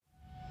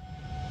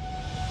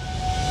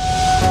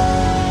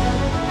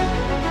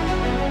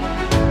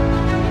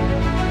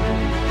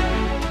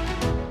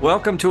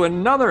welcome to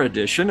another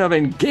edition of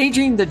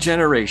Engaging the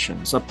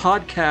Generations, a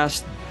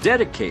podcast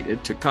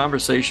dedicated to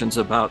conversations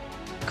about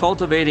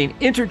cultivating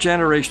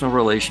intergenerational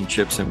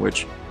relationships in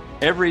which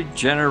every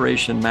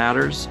generation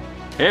matters,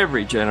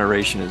 every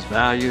generation is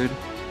valued,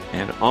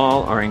 and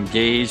all are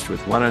engaged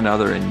with one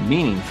another in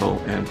meaningful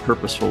and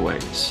purposeful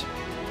ways.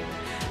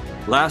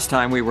 Last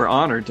time we were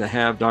honored to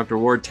have Dr.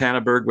 Ward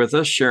Tanneberg with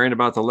us, sharing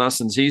about the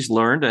lessons he's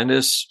learned and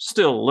is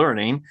still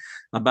learning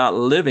about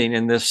living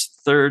in this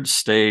third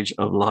stage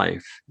of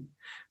life.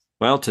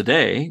 Well,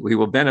 today we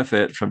will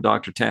benefit from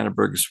Dr.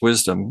 Tanneberg's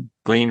wisdom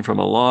gleaned from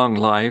a long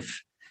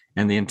life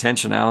and the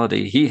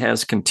intentionality he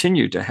has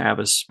continued to have,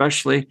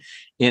 especially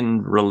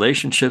in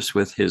relationships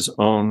with his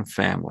own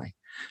family.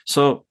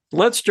 So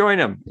let's join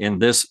him in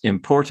this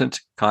important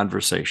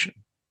conversation.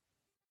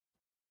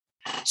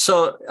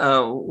 So,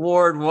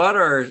 Ward, what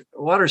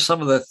are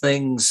some of the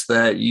things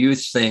that you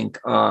think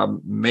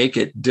make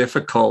it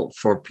difficult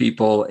for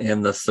people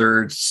in the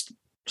third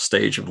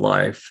stage of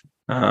life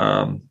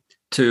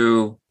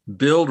to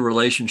build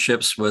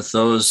relationships with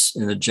those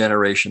in the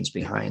generations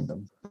behind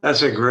them?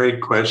 That's a great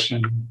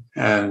question.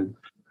 And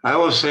I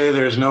will say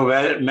there's no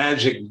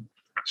magic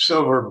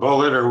silver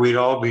bullet or we'd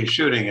all be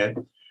shooting it.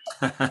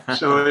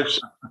 So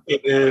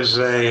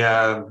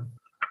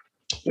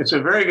it's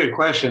a very good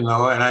question,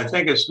 though, and I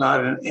think it's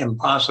not an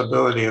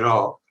impossibility at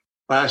all.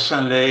 Last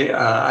Sunday,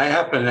 I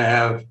happened to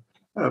have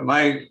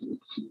my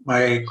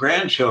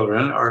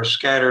grandchildren are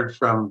scattered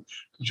from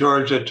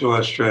Georgia to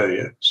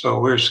Australia. So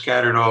we're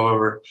scattered all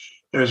over.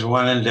 There's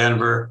one in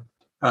Denver.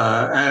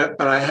 But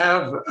I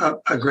have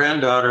a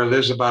granddaughter who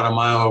lives about a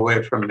mile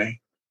away from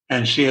me,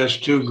 and she has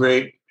two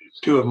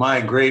of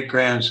my great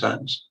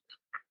grandsons.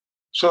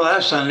 So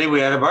last Sunday we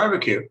had a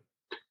barbecue,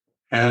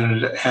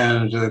 and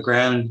the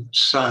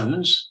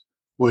grandsons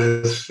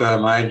with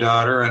my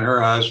daughter and her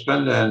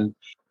husband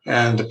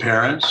and the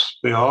parents,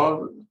 we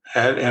all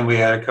had, and we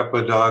had a couple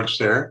of dogs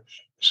there.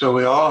 So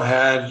we all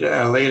had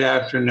a late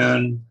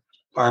afternoon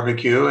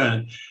barbecue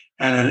and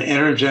an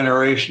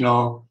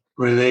intergenerational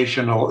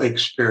relational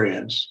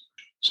experience.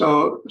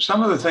 So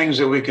some of the things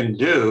that we can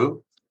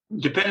do,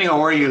 depending on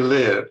where you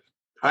live.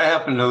 I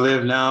happen to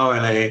live now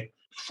in a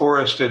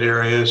forested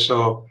area,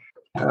 so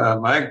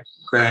my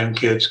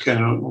grandkids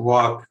can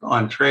walk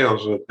on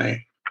trails with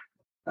me.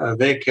 I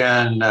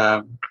can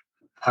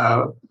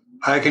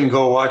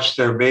go watch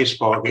their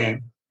baseball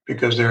game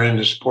because they're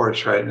into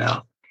sports right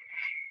now.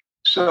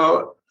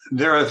 So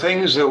there are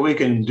things that we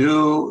can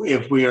do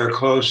if we are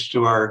close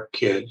to our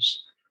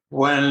kids.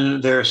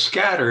 When they're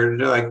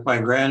scattered, like my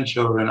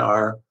grandchildren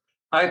are,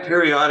 I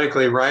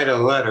periodically write a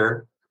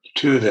letter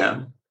to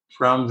them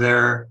from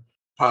their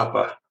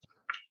papa.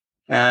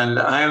 And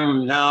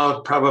I'm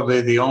now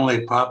probably the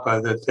only papa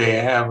that they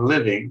have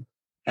living.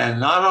 And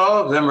not all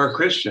of them are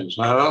Christians.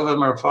 Not all of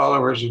them are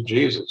followers of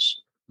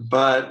Jesus.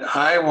 But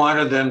I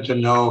wanted them to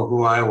know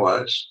who I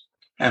was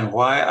and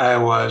why I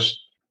was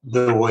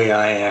the way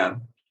I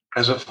am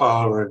as a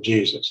follower of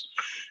Jesus.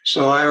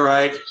 So I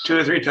write 2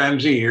 or 3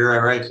 times a year. I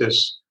write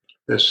this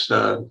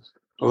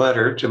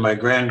letter to my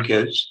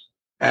grandkids.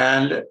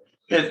 And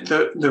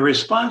the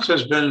response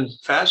has been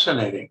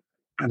fascinating.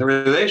 And the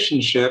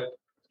relationship,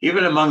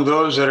 even among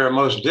those that are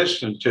most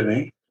distant to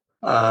me,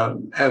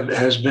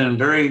 has been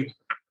very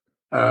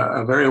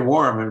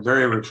warm and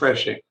very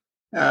refreshing.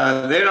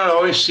 They don't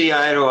always see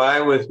eye to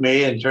eye with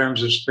me in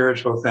terms of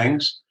spiritual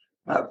things.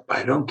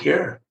 I don't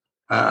care.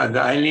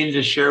 I need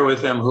to share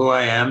with them who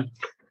I am.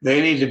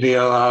 They need to be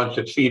allowed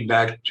to feed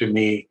back to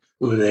me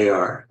who they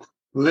are.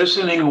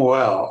 Listening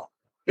well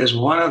is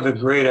one of the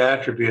great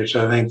attributes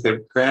I think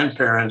that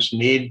grandparents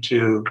need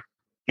to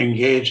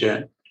engage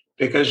in,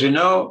 because,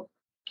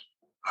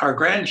 our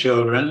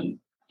grandchildren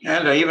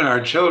and even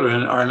our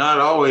children are not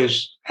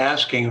always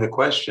asking the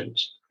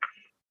questions.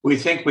 We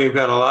think we've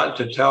got a lot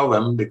to tell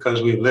them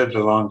because we've lived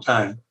a long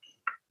time.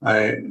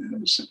 I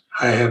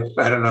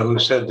don't know who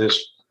said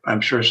this.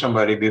 I'm sure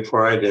somebody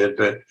before I did,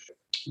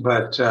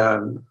 but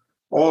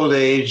old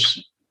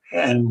age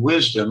and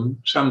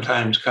wisdom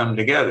sometimes come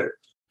together,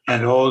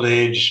 and old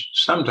age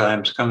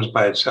sometimes comes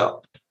by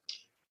itself.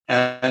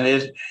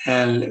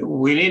 And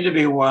we need to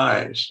be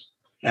wise.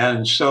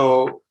 And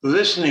so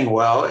listening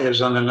well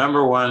is on the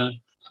number one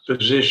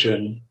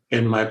position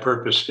in my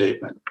purpose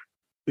statement.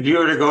 If you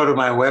were to go to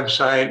my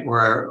website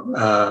where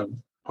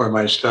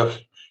my stuff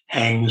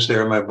hangs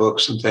there, my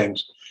books and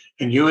things,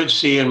 and you would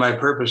see in my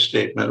purpose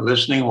statement,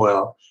 listening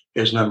well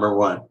is number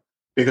one,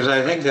 because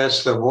I think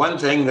that's the one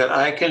thing that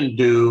I can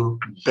do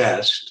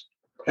best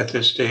at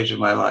this stage of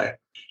my life.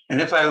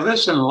 And if I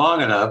listen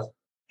long enough,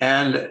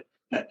 and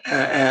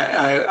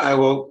I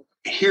will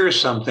hear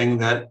something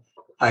that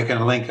I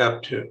can link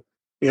up to.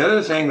 The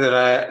other thing that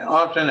I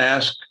often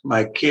ask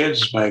my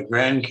kids, my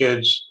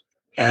grandkids,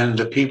 and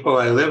the people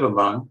I live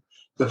among,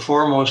 the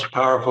 4 most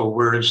powerful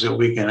words that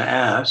we can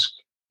ask: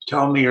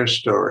 tell me your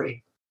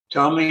story.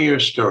 Tell me your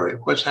story.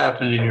 What's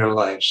happened in your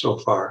life so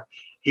far?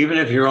 Even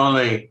if you're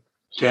only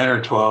 10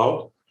 or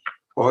 12,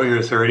 or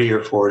you're 30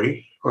 or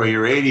 40, or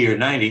you're 80 or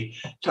 90,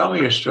 tell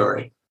me your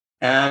story.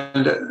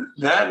 And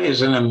that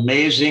is an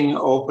amazing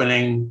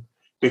opening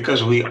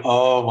because we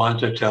all want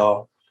to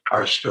tell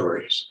our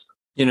stories.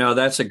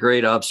 That's a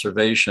great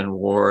observation,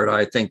 Ward.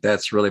 I think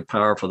that's really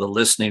powerful, the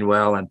listening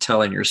well and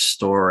telling your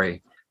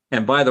story.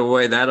 And by the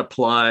way, that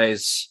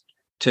applies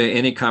to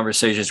any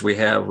conversations we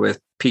have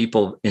with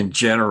people in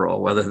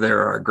general, whether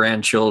they're our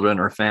grandchildren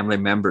or family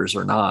members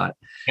or not.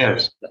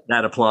 Yes.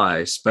 That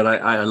applies. But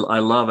I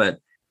love it.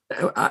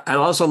 I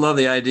also love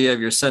the idea of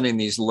you're sending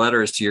these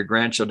letters to your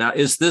grandchildren. Now,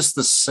 is this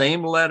the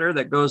same letter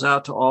that goes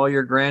out to all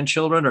your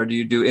grandchildren, or do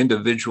you do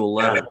individual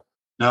letters?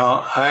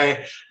 No,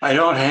 I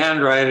don't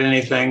handwrite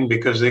anything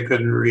because they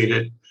couldn't read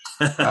it.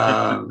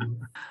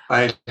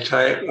 I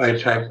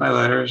type my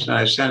letters and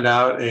I send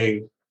out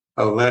a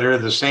letter.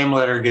 The same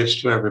letter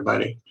gets to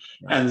everybody,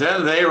 and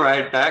then they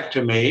write back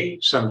to me.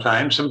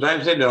 Sometimes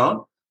they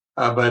don't,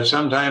 but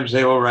sometimes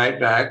they will write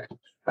back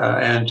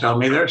and tell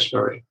me their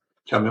story,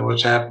 tell me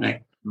what's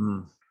happening.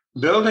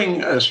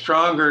 Building a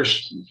stronger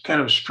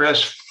kind of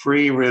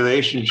stress-free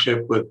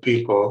relationship with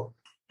people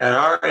at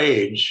our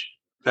age,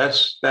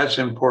 that's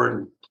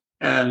important.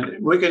 And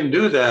we can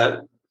do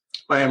that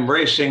by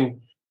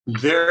embracing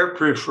their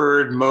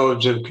preferred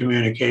modes of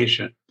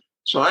communication.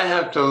 So I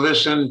had to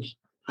listen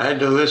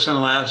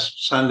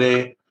last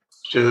Sunday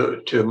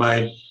to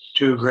my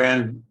two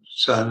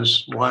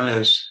grandsons. One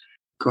is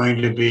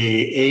going to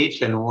be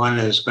 8 and one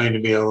is going to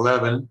be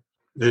 11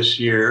 this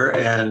year.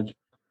 And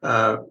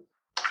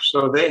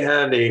so they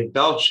had a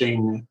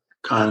belching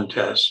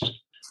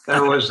contest.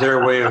 That was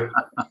their way of,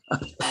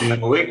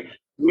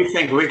 we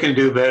think we can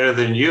do better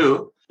than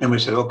you. And we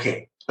said,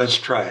 okay, let's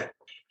try it.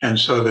 And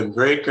so the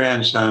great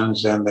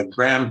grandsons and the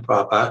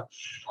grandpapa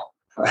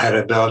had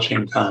a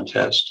belching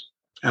contest.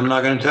 I'm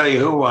not going to tell you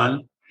who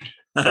won,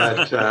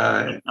 but,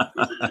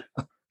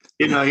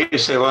 you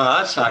say, well,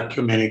 that's not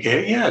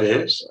communicating. Yeah, it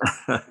is.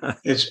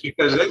 It's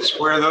because it's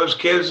where those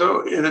kids,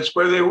 that's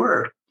where they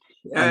were.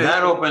 And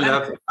that opened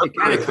up. It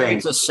kind of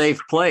creates a safe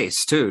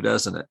place too,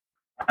 doesn't it?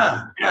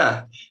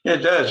 Yeah, it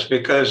does,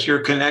 because you're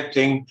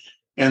connecting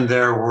in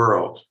their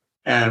world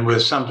and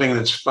with something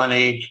that's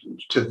funny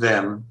to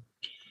them.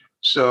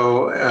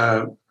 So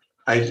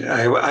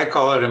I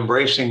call it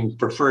embracing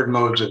preferred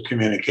modes of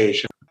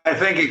communication. I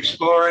think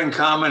exploring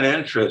common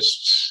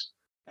interests.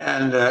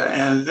 And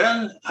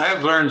then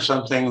I've learned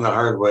something the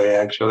hard way,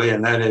 actually,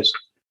 and that is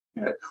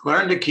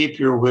learn to keep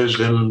your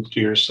wisdom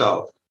to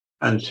yourself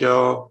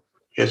until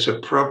it's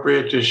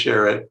appropriate to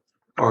share it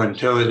or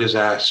until it is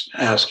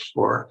asked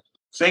for.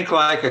 Think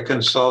like a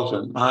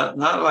consultant, not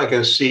like a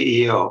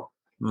CEO.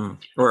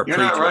 Or you're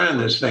not running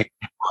this thing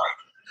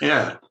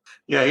anymore.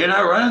 Yeah, you're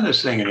not running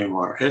this thing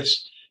anymore.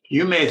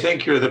 You may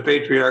think you're the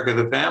patriarch of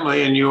the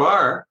family, and you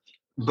are,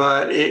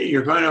 but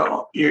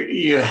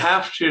you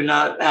have to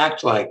not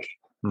act like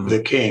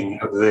the king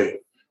of the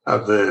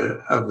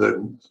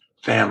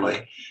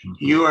family.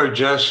 You are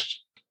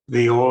just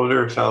the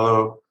older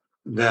fellow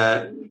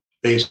that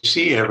they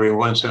see every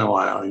once in a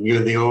while, and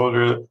you're the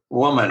older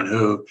woman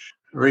who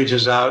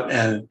reaches out.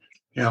 And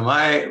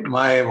my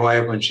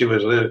wife, when she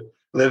was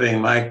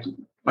living, my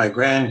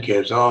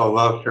grandkids all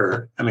loved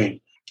her. I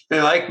mean,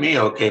 they liked me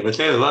okay, but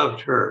they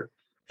loved her.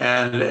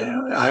 And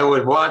I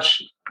would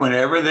watch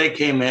whenever they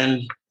came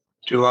in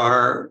to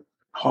our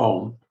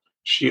home.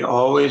 She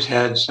always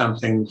had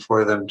something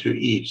for them to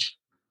eat,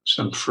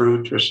 some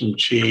fruit or some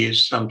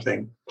cheese,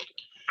 something.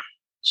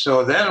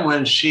 So then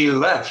when she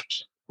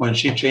left, when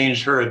she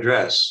changed her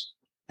address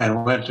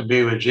and went to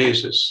be with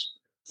Jesus,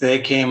 they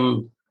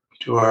came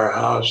to our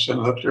house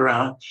and looked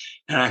around,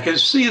 and I could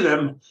see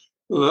them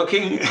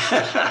looking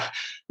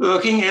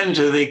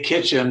into the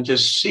kitchen to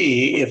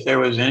see if there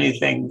was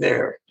anything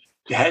there.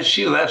 Had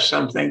she left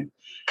something?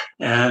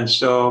 And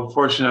so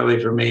fortunately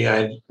for me,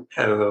 I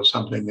had a little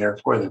something there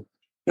for them.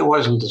 It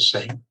wasn't the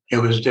same. It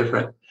was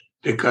different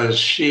because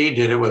she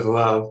did it with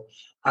love.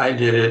 I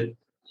did it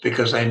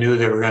because I knew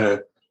they were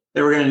going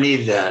to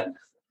need that.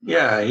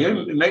 Yeah,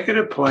 you make it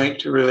a point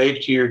to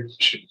relate to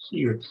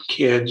your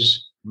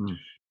kids,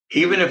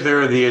 even if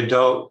they're the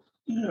adult.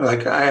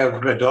 Like I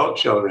have adult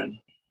children.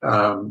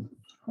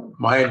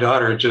 My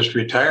daughter just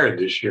retired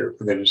this year,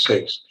 for goodness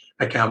sakes.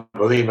 I can't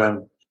believe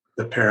I'm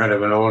the parent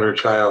of an older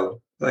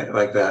child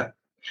like that.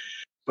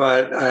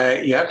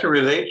 But you have to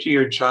relate to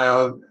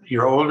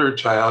your older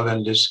child,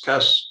 and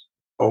discuss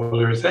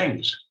older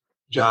things,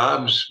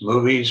 jobs,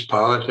 movies,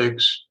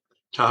 politics,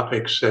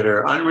 topics that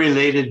are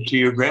unrelated to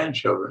your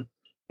grandchildren.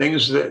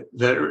 Things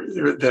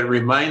that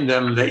remind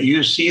them that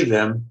you see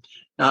them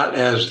not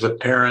as the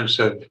parents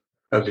of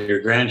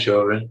your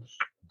grandchildren,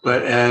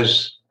 but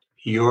as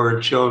your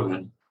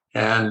children,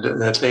 and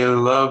that they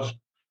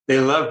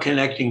love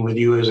connecting with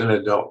you as an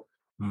adult.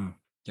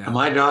 Yeah.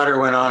 My daughter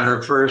went on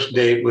her first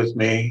date with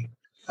me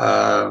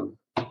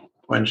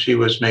when she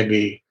was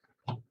maybe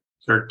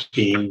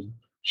 13.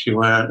 She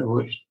went.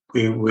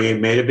 We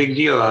made a big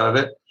deal out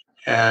of it,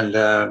 and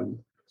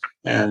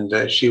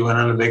she went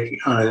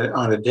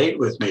on a date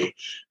with me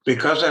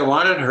because I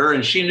wanted her,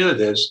 and she knew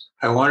this.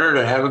 I wanted her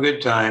to have a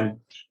good time,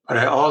 but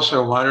I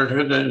also wanted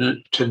her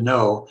to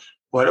know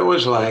what it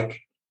was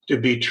like to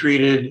be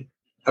treated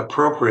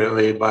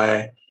appropriately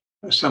by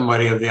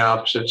somebody of the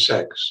opposite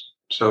sex.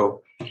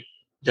 So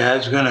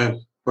we're gonna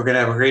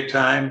have a great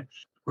time.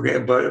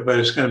 But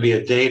it's going to be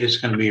a date. It's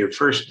going to be your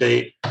first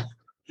date.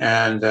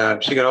 And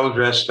she got all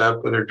dressed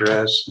up with her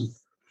dress.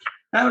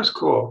 That was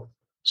cool.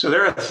 So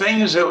there are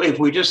things that if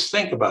we just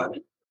think about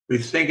it, we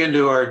think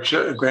into our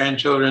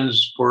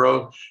grandchildren's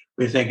world,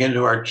 we think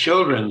into our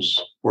children's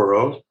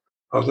world,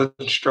 of the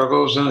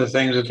struggles and the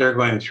things that they're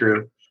going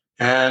through,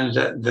 and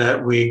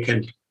that we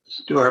can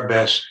do our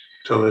best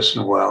to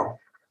listen well.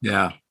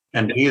 Yeah.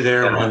 And be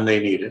there when they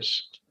need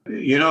us.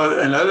 You know,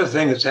 another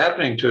thing that's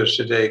happening to us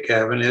today,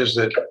 Kevin, is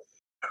that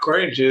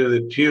according to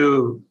the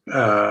Pew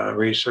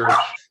research,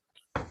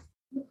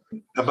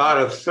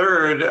 about a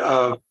third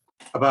of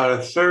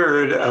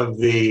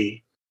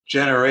the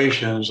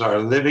generations are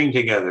living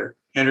together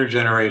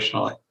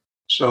intergenerationally.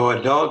 So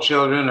adult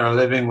children are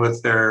living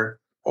with their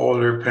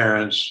older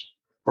parents,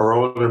 or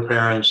older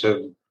parents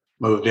have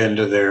moved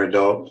into their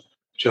adult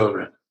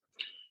children.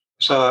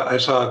 So I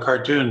saw a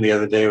cartoon the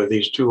other day with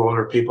these two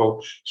older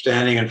people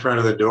standing in front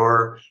of the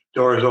door.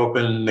 Doors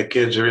open, the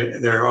kids are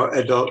their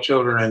adult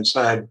children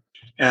inside,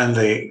 and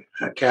the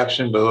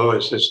caption below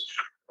it says,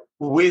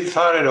 "We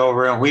thought it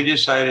over and we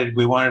decided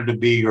we wanted to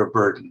be your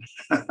burden."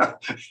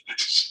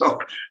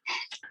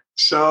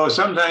 so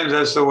sometimes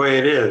that's the way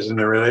it is in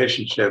the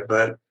relationship.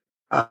 But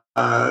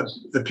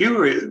the Pew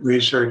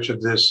research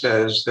of this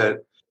says that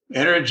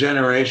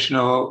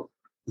intergenerational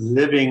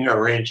living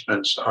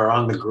arrangements are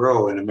on the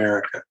grow in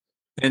America.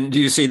 And do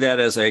you see that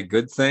as a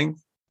good thing?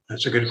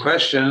 That's a good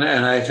question.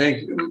 And I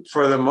think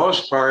for the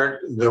most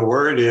part, the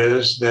word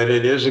is that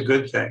it is a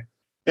good thing.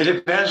 It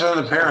depends on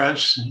the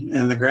parents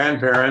and the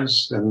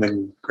grandparents and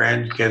the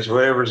grandkids,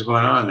 whatever's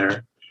going on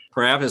there.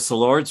 Perhaps it's the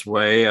Lord's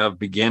way of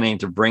beginning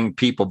to bring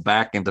people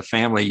back into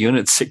family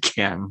units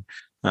again,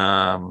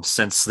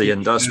 since the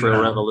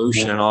Industrial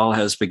Revolution and all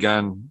has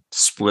begun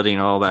splitting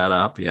all that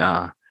up.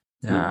 Yeah.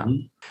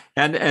 Mm-hmm.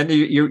 And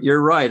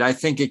you're right. I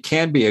think it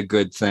can be a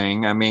good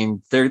thing. I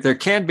mean, there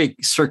can be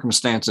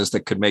circumstances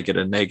that could make it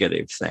a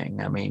negative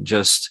thing. I mean,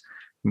 just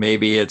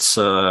maybe it's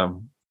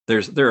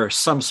there are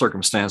some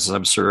circumstances,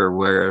 I'm sure,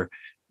 where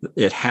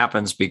it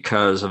happens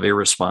because of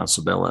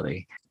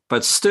irresponsibility.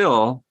 But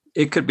still,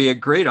 it could be a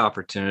great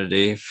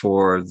opportunity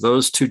for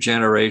those two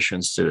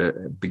generations to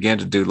begin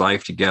to do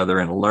life together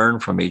and learn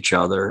from each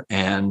other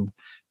and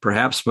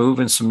perhaps move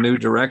in some new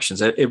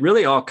directions. It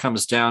really all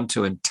comes down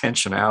to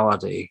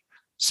intentionality,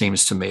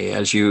 seems to me,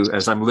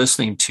 as I'm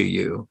listening to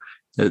you,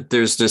 that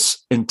there's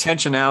this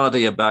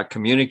intentionality about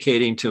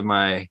communicating to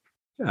my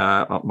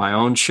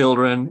own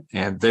children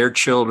and their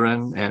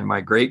children and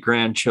my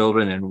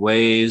great-grandchildren in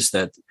ways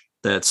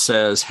that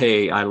says,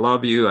 hey, I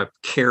love you, I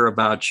care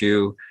about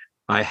you,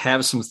 I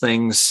have some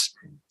things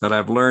that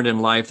I've learned in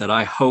life that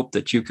I hope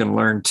that you can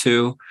learn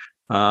too,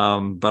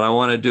 but I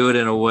want to do it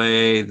in a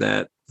way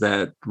that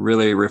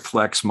really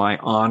reflects my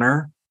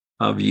honor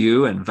of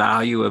you and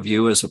value of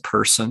you as a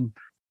person.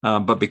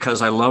 But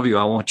because I love you,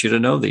 I want you to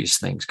know these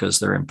things because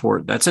they're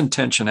important. That's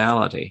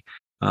intentionality.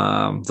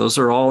 Those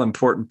are all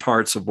important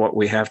parts of what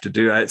we have to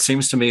do. It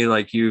seems to me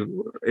like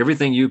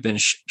everything you've been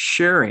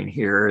sharing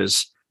here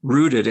is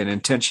rooted in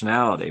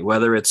intentionality,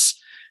 whether it's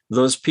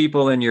those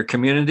people in your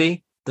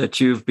community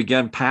that you've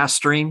begun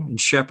pastoring and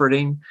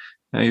shepherding,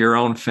 your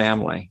own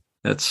family.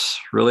 That's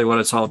really what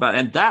it's all about.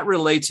 And that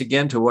relates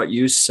again to what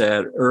you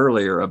said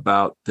earlier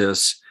about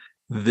this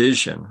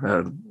vision.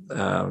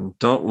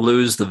 Don't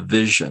lose the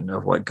vision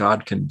of what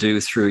God can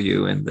do through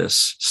you in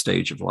this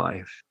stage of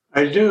life.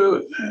 I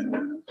do.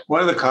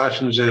 One of the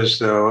cautions is,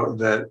 though,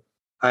 that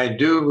I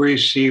do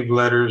receive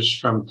letters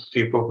from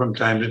people from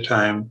time to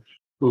time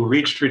who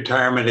reached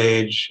retirement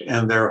age,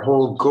 and their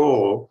whole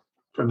goal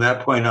from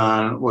that point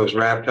on was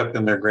wrapped up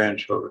in their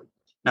grandchildren.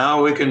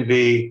 Now we can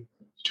be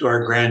to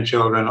our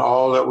grandchildren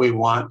all that we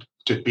want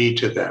to be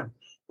to them.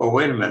 Well,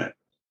 wait a minute.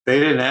 They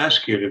didn't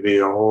ask you to be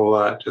a whole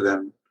lot to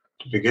them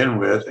to begin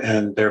with,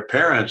 and their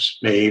parents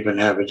may even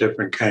have a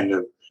different kind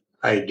of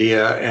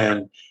idea,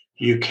 and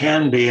you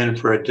can be in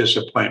for a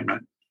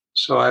disappointment.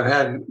 So I've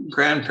had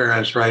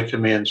grandparents write to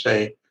me and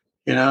say,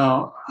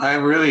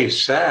 I'm really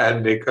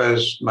sad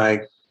because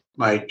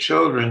my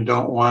children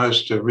don't want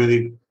us to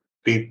really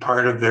be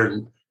part of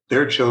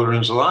their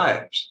children's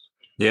lives.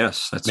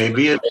 Yes, that's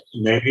maybe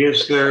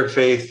it's their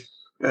faith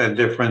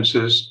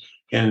differences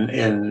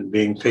in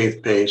being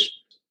faith-based.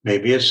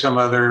 Maybe it's some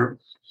other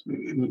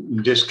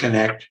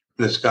disconnect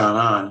that's gone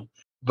on.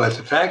 But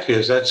the fact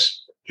is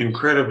that's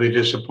incredibly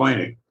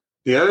disappointing.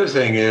 The other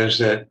thing is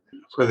that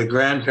for the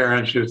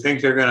grandparents who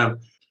think they're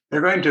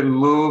going to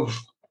move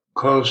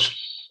close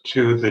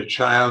to the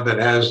child that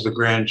has the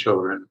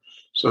grandchildren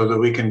so that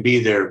we can be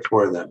there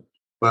for them.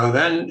 Well,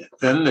 then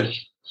the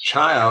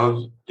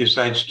child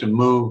decides to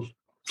move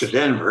to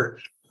Denver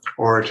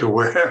or to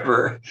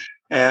wherever,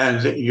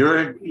 and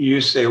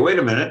you say, wait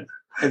a minute,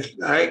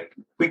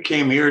 we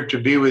came here to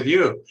be with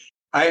you.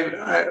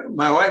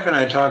 My wife and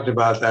I talked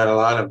about that a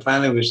lot, and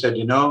finally we said,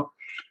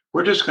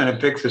 we're just going to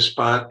pick the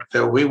spot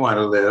that we want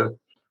to live,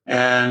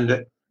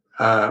 and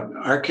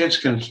our kids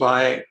can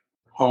fly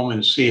home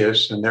and see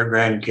us and their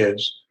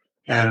grandkids.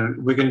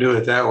 And we can do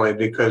it that way,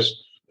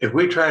 because if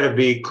we try to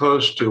be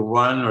close to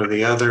one or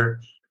the other,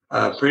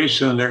 pretty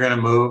soon they're going to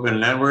move,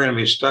 and then we're going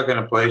to be stuck in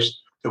a place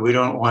that we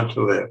don't want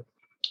to live.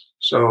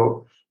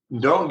 So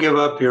don't give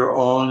up your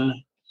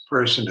own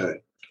personhood.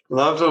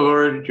 Love the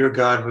Lord your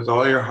God with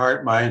all your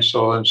heart, mind,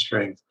 soul, and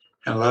strength,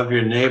 and love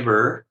your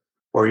neighbor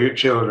or your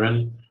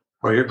children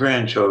or your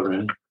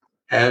grandchildren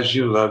as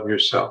you love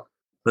yourself.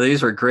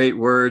 These are great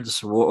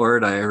words,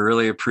 Ward. I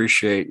really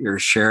appreciate your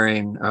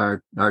sharing.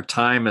 Our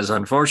time is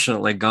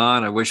unfortunately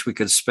gone. I wish we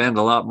could spend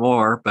a lot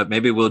more, but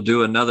maybe we'll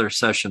do another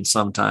session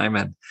sometime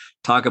and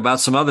talk about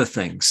some other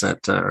things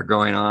that are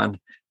going on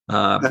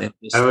in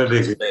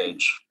this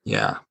stage.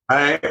 Yeah.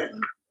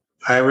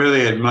 I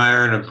really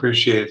admire and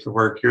appreciate the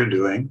work you're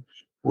doing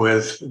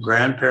with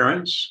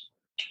grandparents.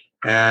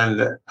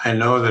 And I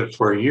know that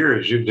for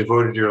years you've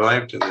devoted your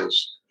life to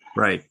this.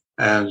 Right.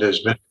 And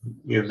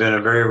you've been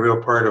a very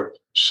real part of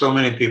so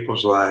many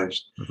people's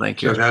lives.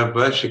 Thank you. So God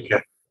bless you,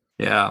 Ken.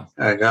 Yeah.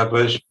 God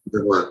bless you for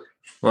the work.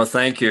 Well,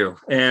 thank you.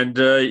 And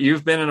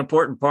you've been an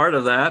important part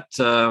of that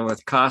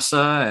with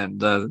CASA and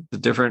the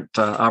different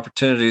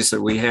opportunities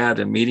that we had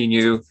in meeting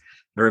you.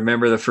 I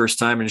remember the first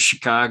time in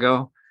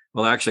Chicago.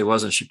 Well, actually, it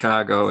wasn't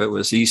Chicago. It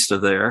was east of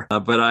there.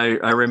 But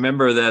I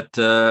remember that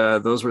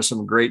those were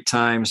some great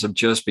times of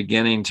just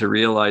beginning to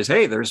realize,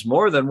 hey, there's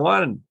more than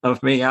one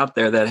of me out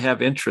there that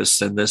have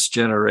interests in this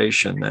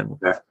generation and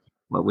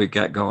what we've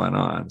got going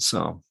on.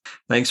 So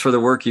thanks for the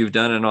work you've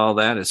done and all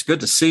that. It's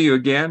good to see you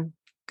again.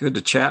 Good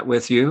to chat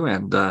with you.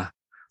 And my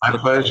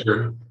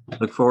pleasure.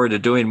 Look forward to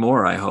doing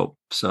more, I hope.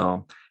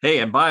 So, hey,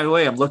 and by the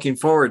way, I'm looking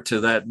forward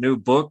to that new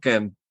book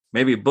and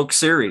maybe book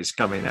series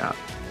coming out.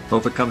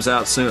 Hope it comes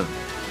out soon.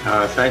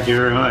 Thank you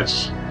very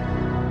much.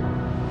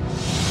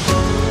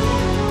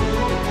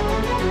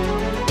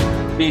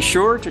 Be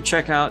sure to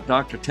check out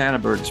Dr.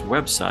 Tanneberg's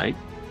website,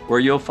 where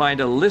you'll find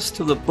a list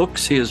of the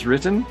books he has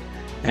written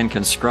and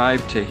can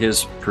subscribe to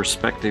his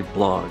Perspective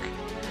blog.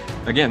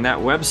 Again, that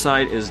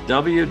website is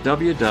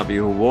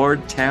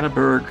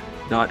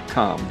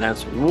www.wardtanneberg.com.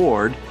 That's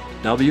Ward,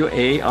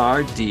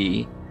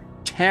 W-A-R-D,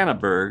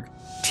 Tanneberg,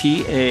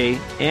 T-A-N-N-E-B-E-R-G.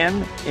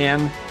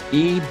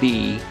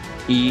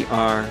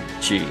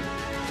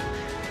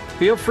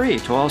 Feel free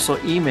to also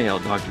email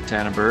Dr.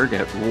 Tanneberg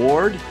at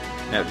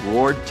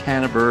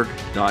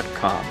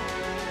ward@wardtanneberg.com.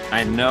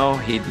 I know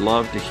he'd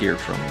love to hear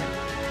from you.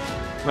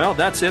 Well,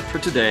 that's it for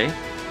today.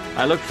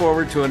 I look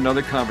forward to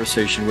another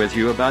conversation with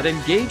you about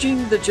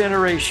engaging the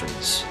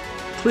generations.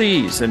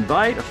 Please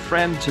invite a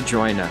friend to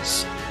join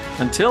us.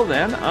 Until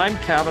then, I'm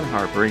Calvin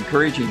Harper,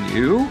 encouraging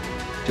you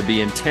to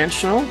be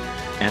intentional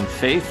and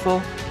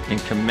faithful in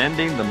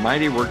commending the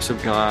mighty works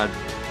of God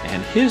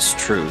and His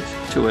truth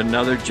to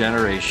another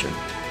generation.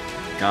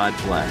 God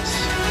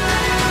bless.